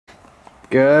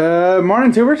Good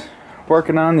morning, tubers.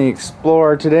 Working on the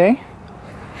Explorer today.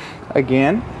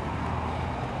 Again.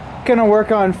 Gonna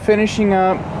work on finishing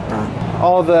up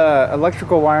all the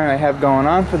electrical wiring I have going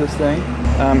on for this thing.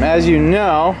 As you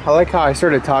know, I like how I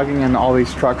started talking and all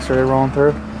these trucks started rolling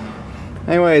through.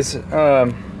 Anyways,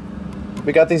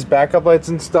 we got these backup lights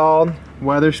installed,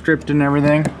 weather stripped and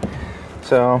everything,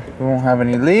 so we won't have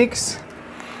any leaks.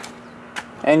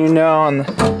 And you know, on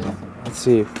the, let's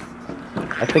see,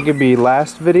 I think it'd be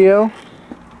last video,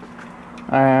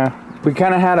 we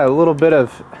kind of had a little bit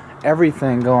of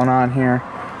everything going on here.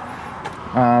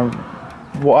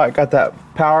 Well, I got that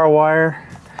power wire,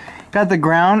 got the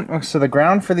ground, so the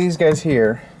ground for these guys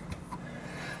here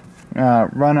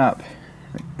run up,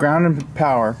 ground and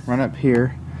power run up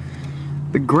here.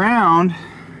 The ground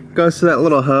goes to that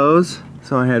little hose,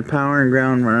 so I had power and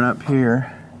ground running up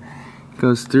here,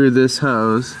 goes through this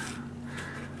hose,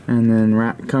 and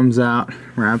then comes out,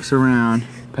 wraps around,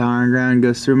 power and ground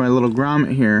goes through my little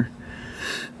grommet here.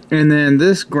 And then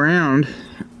this ground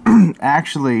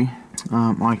actually,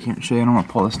 well, I can't show you, I don't want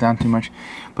to pull this down too much,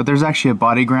 but there's actually a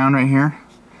body ground right here,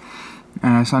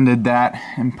 and I just undid that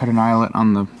and put an eyelet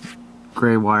on the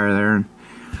gray wire there and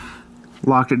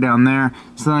locked it down there.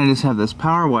 So then I just have this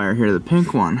power wire here, the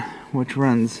pink one, which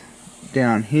runs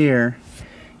down here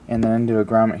and then into a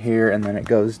grommet here, and then it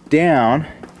goes down,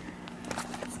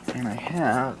 and I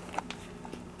have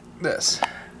this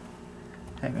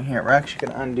hanging here. We're actually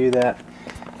going to undo that.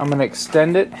 I'm going to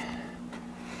extend it,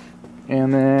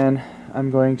 and then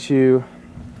I'm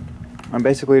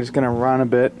basically just going to run a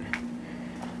bit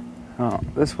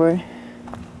this way,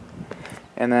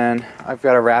 and then I've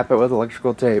got to wrap it with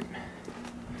electrical tape.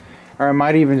 Or I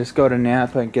might even just go to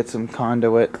Napa and get some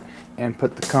conduit and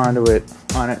put the conduit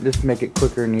on it, just to make it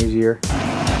quicker and easier.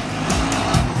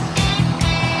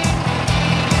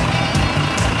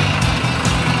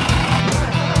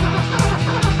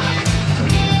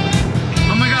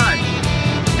 Oh my god,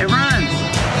 it runs!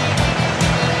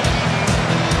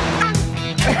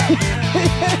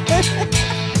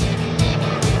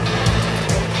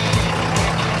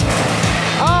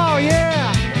 Oh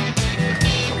yeah!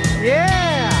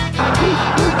 Yeah!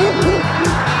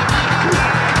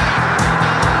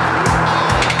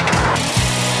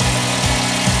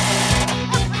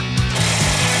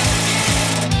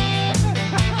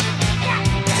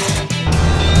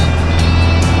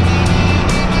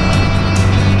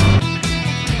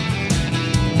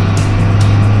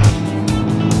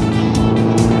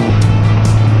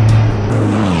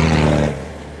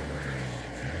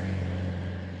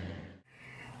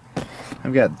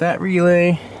 I've got that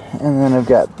relay, and then I've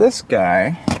got this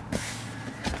guy,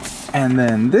 and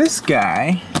then this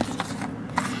guy.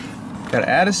 Gotta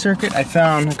add a circuit. I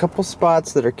found a couple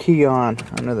spots that are key on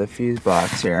under the fuse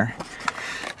box here.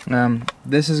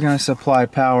 This is going to supply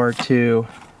power to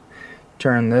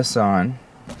turn this on.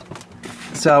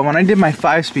 So when I did my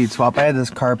 5-speed swap, I had this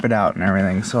carpet out and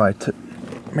everything, so I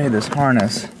made this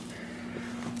harness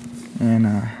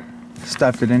and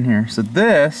stuffed it in here. So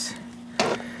this,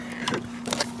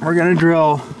 we're gonna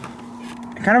drill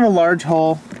kind of a large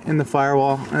hole in the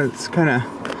firewall. It's kind of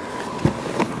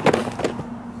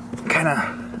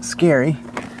scary.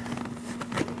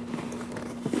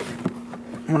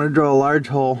 I'm gonna drill a large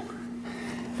hole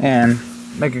and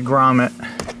make a grommet.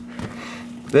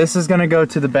 This is gonna go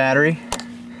to the battery,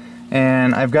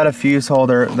 and I've got a fuse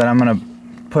holder that I'm gonna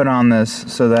put on this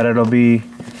so that it'll be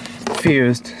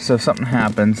fused, so if something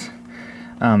happens,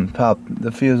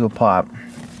 the fuse will pop.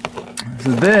 So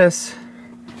this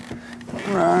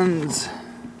runs,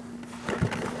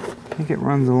 I think it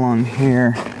runs along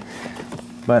here,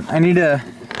 but I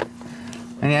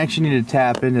actually need to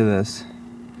tap into this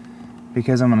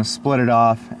because I'm going to split it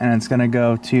off, and it's going to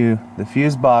go to the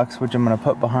fuse box, which I'm going to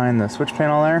put behind the switch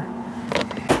panel there.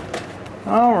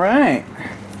 Alright.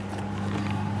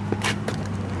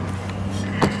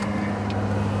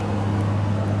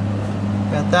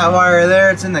 Got that wire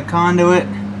there, it's in the conduit.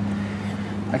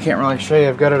 I can't really show you,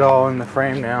 I've got it all in the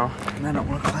frame now, and I don't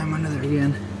want to climb under there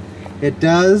again. It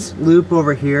does loop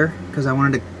over here because I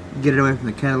wanted to get it away from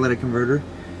the catalytic converter.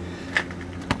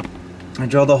 I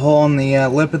drilled a hole in the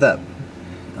lip of that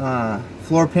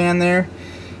floor pan there,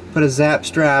 put a zap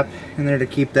strap in there to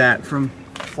keep that from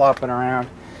flopping around.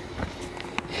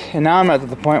 And now I'm at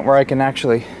the point where I can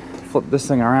actually flip this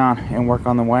thing around and work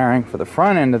on the wiring for the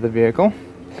front end of the vehicle.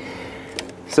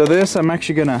 So this, I went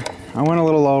a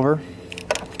little over.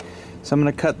 So I'm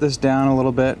going to cut this down a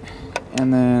little bit,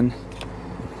 and then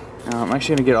I'm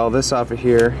actually going to get all this off of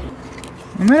here.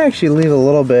 I might actually leave a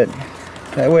little bit,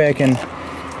 that way I can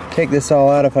take this all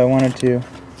out if I wanted to.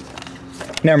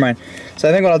 Never mind. So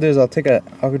I think what I'll do is I'll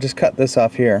just cut this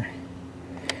off here.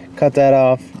 Cut that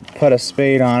off, put a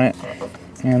spade on it,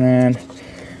 and then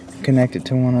connect it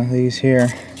to one of these here.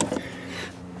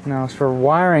 Now as for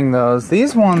wiring those,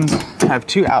 these ones have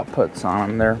 2 outputs on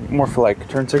them. They're more for like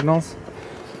turn signals.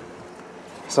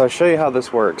 So I'll show you how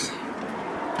this works.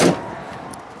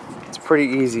 It's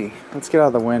pretty easy. Let's get out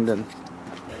of the wind. And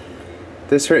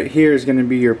this right here is going to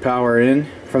be your power in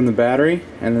from the battery,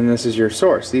 and then this is your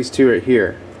source. These 2 right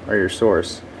here are your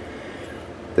source.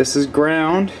 This is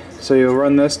ground, so you'll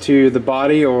run this to the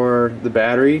body or the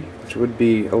battery, which would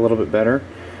be a little bit better.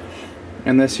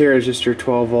 And this here is just your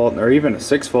 12 volt or even a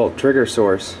 6 volt trigger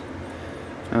source.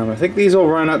 I think these will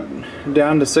run up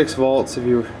down to 6 volts if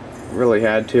you really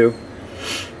had to,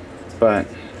 but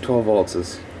 12 volts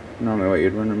is normally what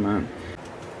you'd run them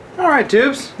at. Alright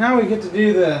tubes, now we get to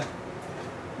do the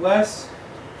less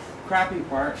crappy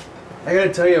part. I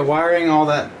gotta tell you, wiring all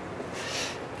that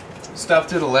stuff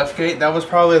to the lift gate, that was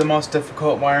probably the most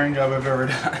difficult wiring job I've ever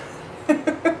done.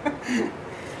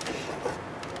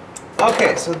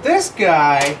 Okay, so this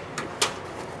guy,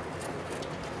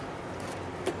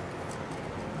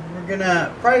 we're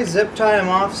gonna probably zip tie him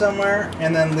off somewhere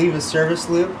and then leave a service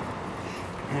loop.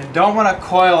 And I don't want to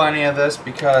coil any of this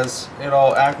because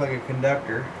it'll act like a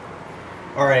conductor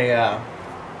or a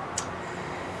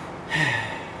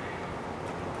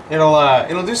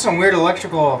it'll do some weird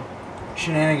electrical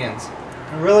shenanigans.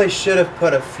 I really should have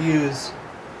put a fuse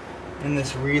in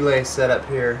this relay setup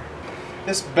here.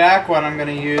 This back one I'm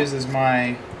going to use as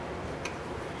my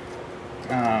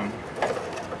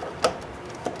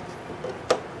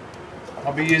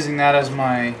I'll be using that as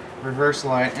my reverse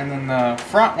light, and then the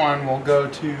front one will go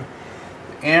to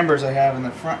the ambers I have in the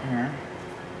front here.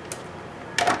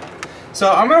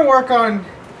 So I'm going to work on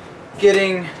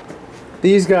getting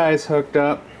these guys hooked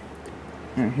up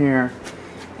in here,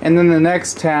 and then the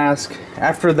next task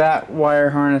after that wire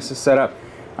harness is set up,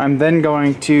 I'm then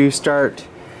going to start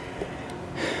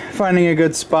finding a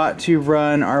good spot to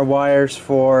run our wires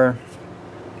for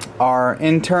our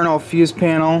internal fuse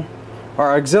panel,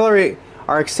 our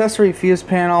accessory fuse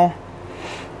panel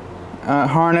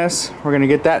harness. We're going to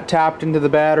get that tapped into the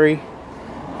battery.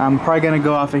 I'm probably going to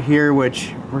go off of here,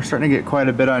 which we're starting to get quite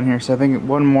a bit on here, so I think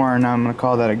one more and I'm going to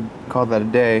call that a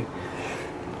day.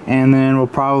 And then we'll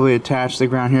probably attach the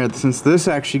ground here, since this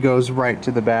actually goes right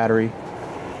to the battery.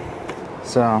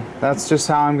 So that's just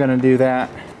how I'm going to do that.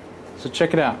 So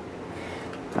check it out.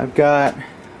 I've got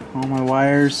all my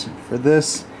wires for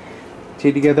this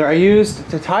teed together. I used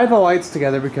to tie the lights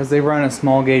together because they run a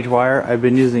small gauge wire. I've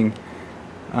been using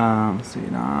let's see,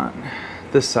 not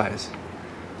this size.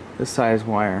 This size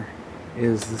wire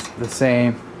is the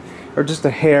same, or just a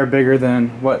hair bigger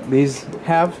than what these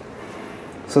have.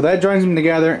 So that joins them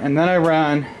together, and then I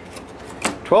run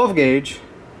 12 gauge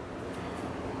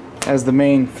as the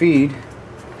main feed.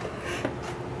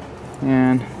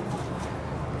 And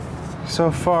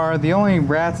so far, the only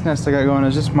rat's nest I got going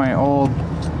is just my old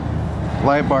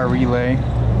light bar relay.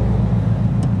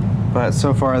 But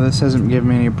so far, this hasn't given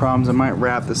me any problems. I might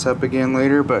wrap this up again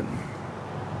later, but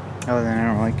other than that, I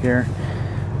don't really care.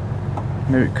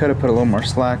 Maybe could have put a little more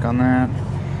slack on that.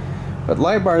 But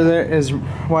light bar there is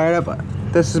wired up.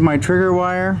 This is my trigger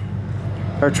wire,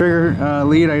 or trigger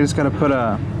lead. I just got to put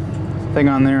a thing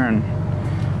on there and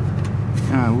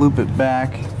loop it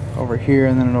back over here,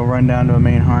 and then it'll run down to a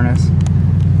main harness.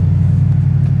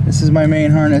 This is my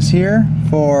main harness here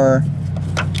for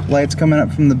lights coming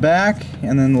up from the back,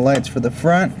 and then the lights for the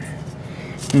front.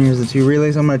 And here's the 2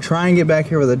 relays. I'm going to try and get back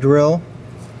here with a drill,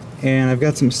 and I've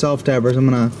got some self-tappers. I'm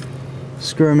going to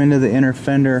screw them into the inner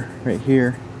fender right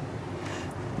here,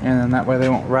 and then that way they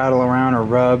won't rattle around or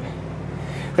rub.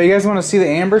 But you guys want to see the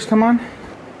ambers come on?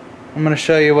 I'm going to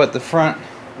show you what the front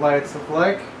lights look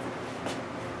like.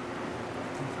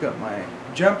 I've got my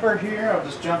jumper here. I'll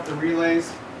just jump the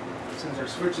relays since our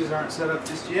switches aren't set up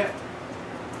just yet.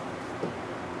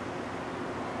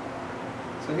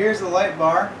 So here's the light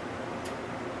bar.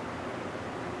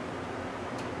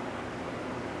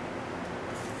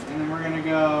 And then we're going to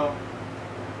go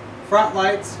front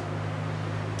lights.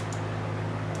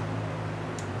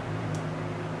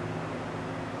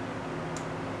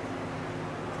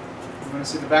 You want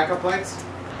to see the backup lights?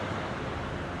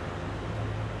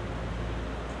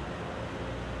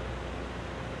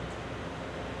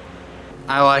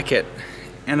 I like it,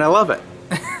 and I love it.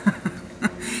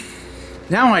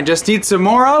 Now I just need some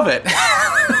more of it.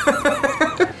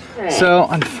 So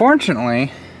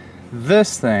unfortunately,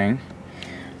 this thing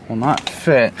will not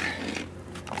fit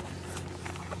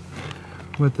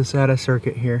with the SATA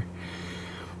circuit here.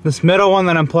 This middle one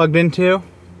that I'm plugged into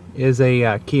is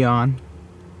a key on,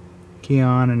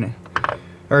 and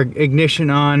or ignition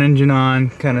on, engine on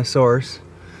kind of source.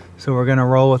 So we're gonna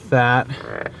roll with that.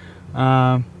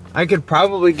 I could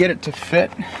probably get it to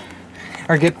fit,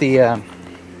 or get the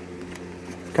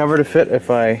cover to fit if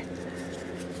I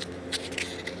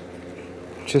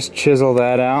just chisel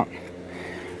that out.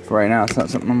 But right now it's not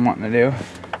something I'm wanting to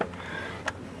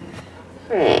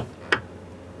do.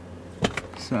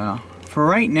 So for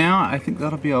right now, I think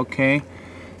that'll be okay.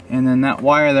 And then that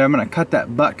wire there, I'm gonna cut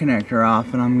that butt connector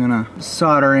off and I'm gonna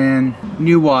solder in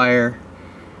new wire.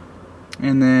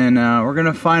 And then we're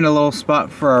gonna find a little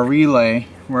spot for our relay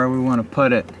where we wanna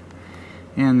put it.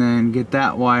 And then get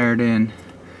that wired in.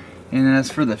 And then as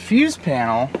for the fuse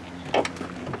panel,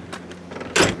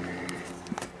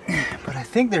 but I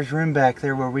think there's room back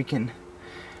there where we can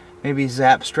maybe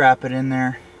zap strap it in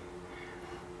there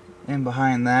and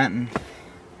behind that and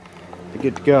be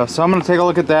good to go. So I'm gonna take a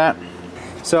look at that.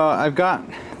 So I've got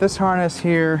this harness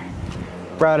here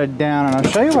routed down, and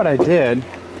I'll show you what I did.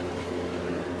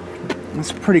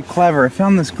 It's pretty clever. I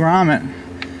found this grommet.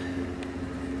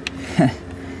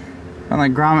 Found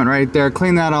that grommet right there.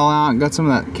 Cleaned that all out, got some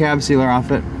of that cab sealer off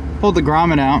it. Pulled the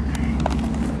grommet out.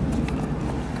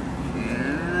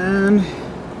 And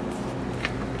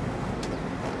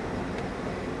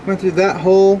went through that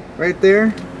hole right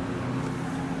there.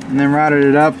 And then routed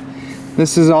it up.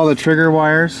 This is all the trigger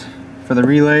wires for the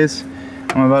relays.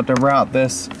 I'm about to route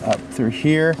this up through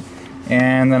here,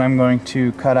 and then I'm going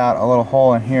to cut out a little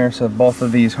hole in here so both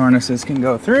of these harnesses can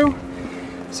go through.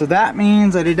 So that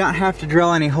means I did not have to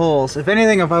drill any holes. If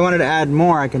anything, if I wanted to add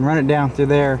more, I can run it down through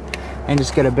there and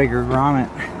just get a bigger grommet.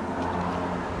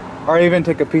 Or even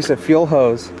take a piece of fuel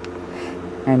hose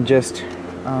and just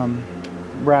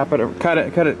wrap it, cut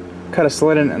a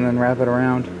slit in and then wrap it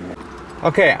around.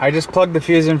 Okay, I just plugged the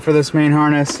fuse in for this main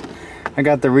harness. I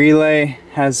got the relay,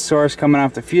 has source coming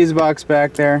off the fuse box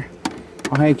back there.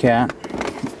 Oh, hey cat.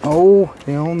 Oh,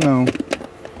 hell no.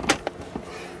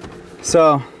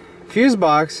 So, fuse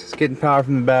box is getting power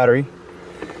from the battery.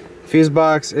 Fuse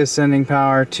box is sending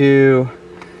power to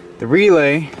the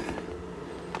relay,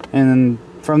 and then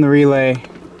from the relay,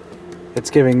 it's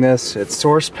giving this its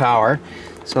source power.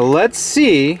 So let's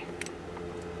see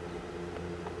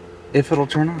if it'll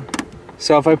turn on.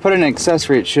 So if I put in an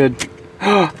accessory, it should.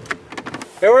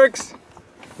 It works!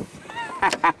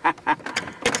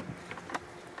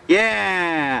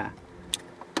 Yeah!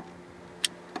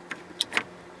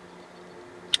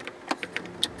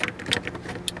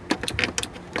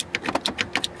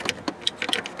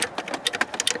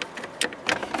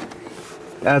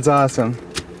 That's awesome.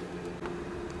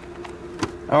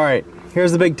 Alright,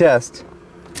 here's the big test.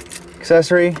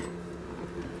 Accessory.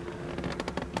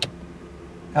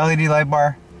 LED light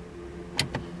bar.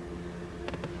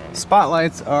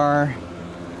 Spotlights are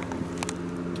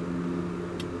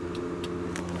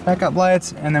backup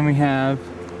lights, and then we have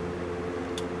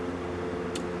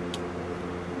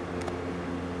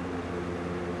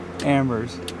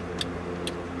ambers.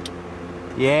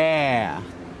 Yeah,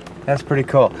 that's pretty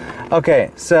cool.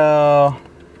 Okay, so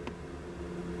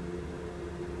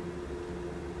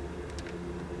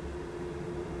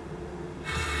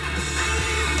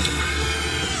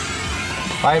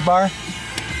light bar.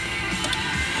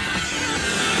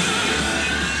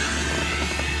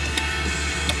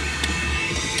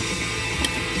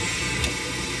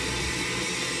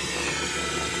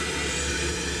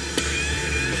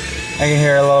 I can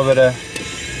hear a little bit of,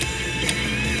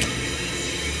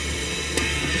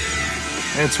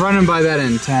 it's running by that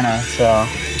antenna, so.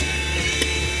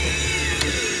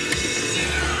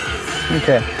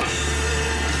 Okay.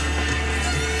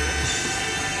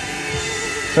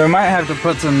 So we might have to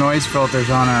put some noise filters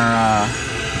on our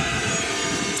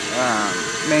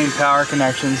main power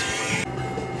connections.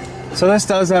 So this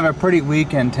does have a pretty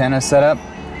weak antenna setup.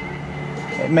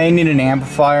 It may need an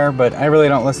amplifier, but I really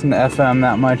don't listen to FM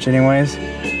that much anyways.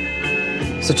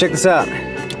 So check this out.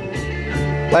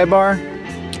 Light bar,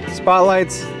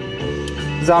 spotlights,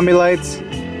 zombie lights,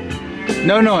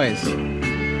 no noise.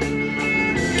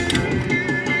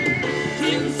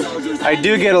 I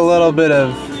do get a little bit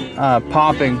of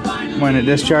popping when it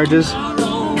discharges. There's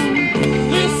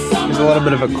a little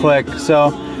bit of a click.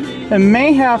 So I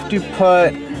may have to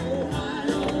put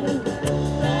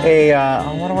a,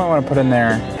 what do I want to put in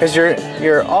there? Because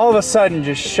you're all of a sudden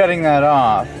just shutting that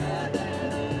off.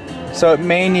 So it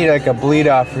may need like a bleed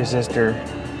off resistor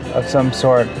of some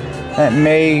sort.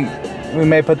 We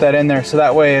may put that in there so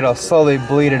that way it'll slowly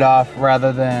bleed it off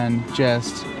rather than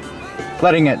just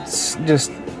letting it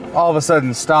just all of a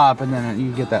sudden stop and then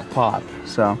you get that pop.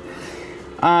 So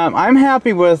I'm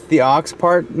happy with the aux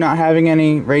part not having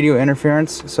any radio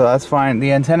interference, so that's fine.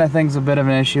 The antenna thing's a bit of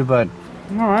an issue, but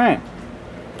all right.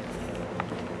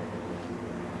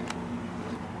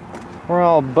 we're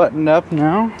all buttoned up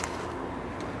now.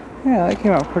 Yeah, that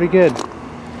came out pretty good.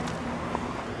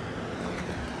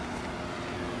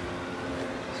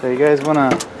 So you guys wanna,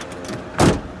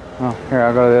 oh, here,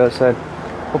 I'll go to the other side.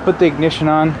 We'll put the ignition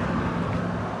on.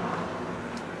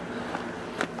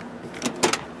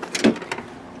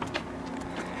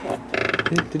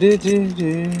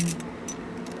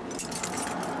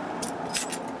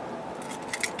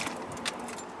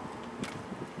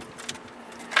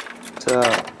 So,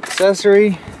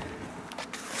 accessory,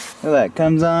 so that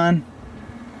comes on,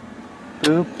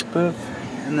 boop, boop,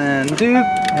 and then doop,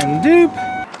 and doop.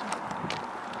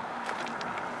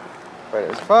 Right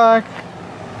as fuck.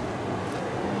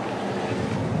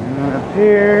 And then up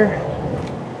here,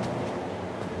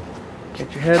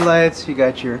 get your headlights, you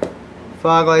got your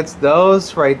fog lights.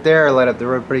 Those right there light up the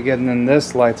road pretty good, and then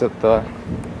this lights up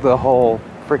the whole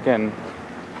freaking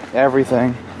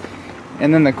everything.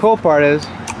 And then the cool part is,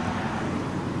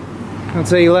 let's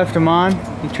say you left them on,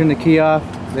 you turn the key off,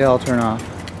 they all turn off.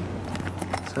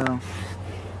 So,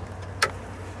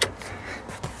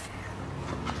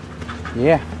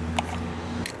 yeah.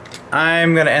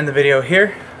 I'm gonna end the video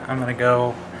here. I'm gonna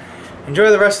go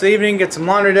enjoy the rest of the evening, get some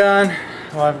laundry done.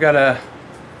 Well, I've gotta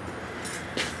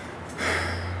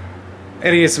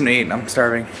get something to eat. I'm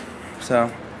starving. So,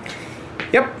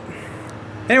 yep.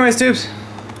 Anyways, tubes.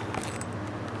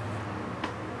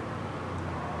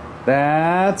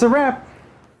 That's a wrap.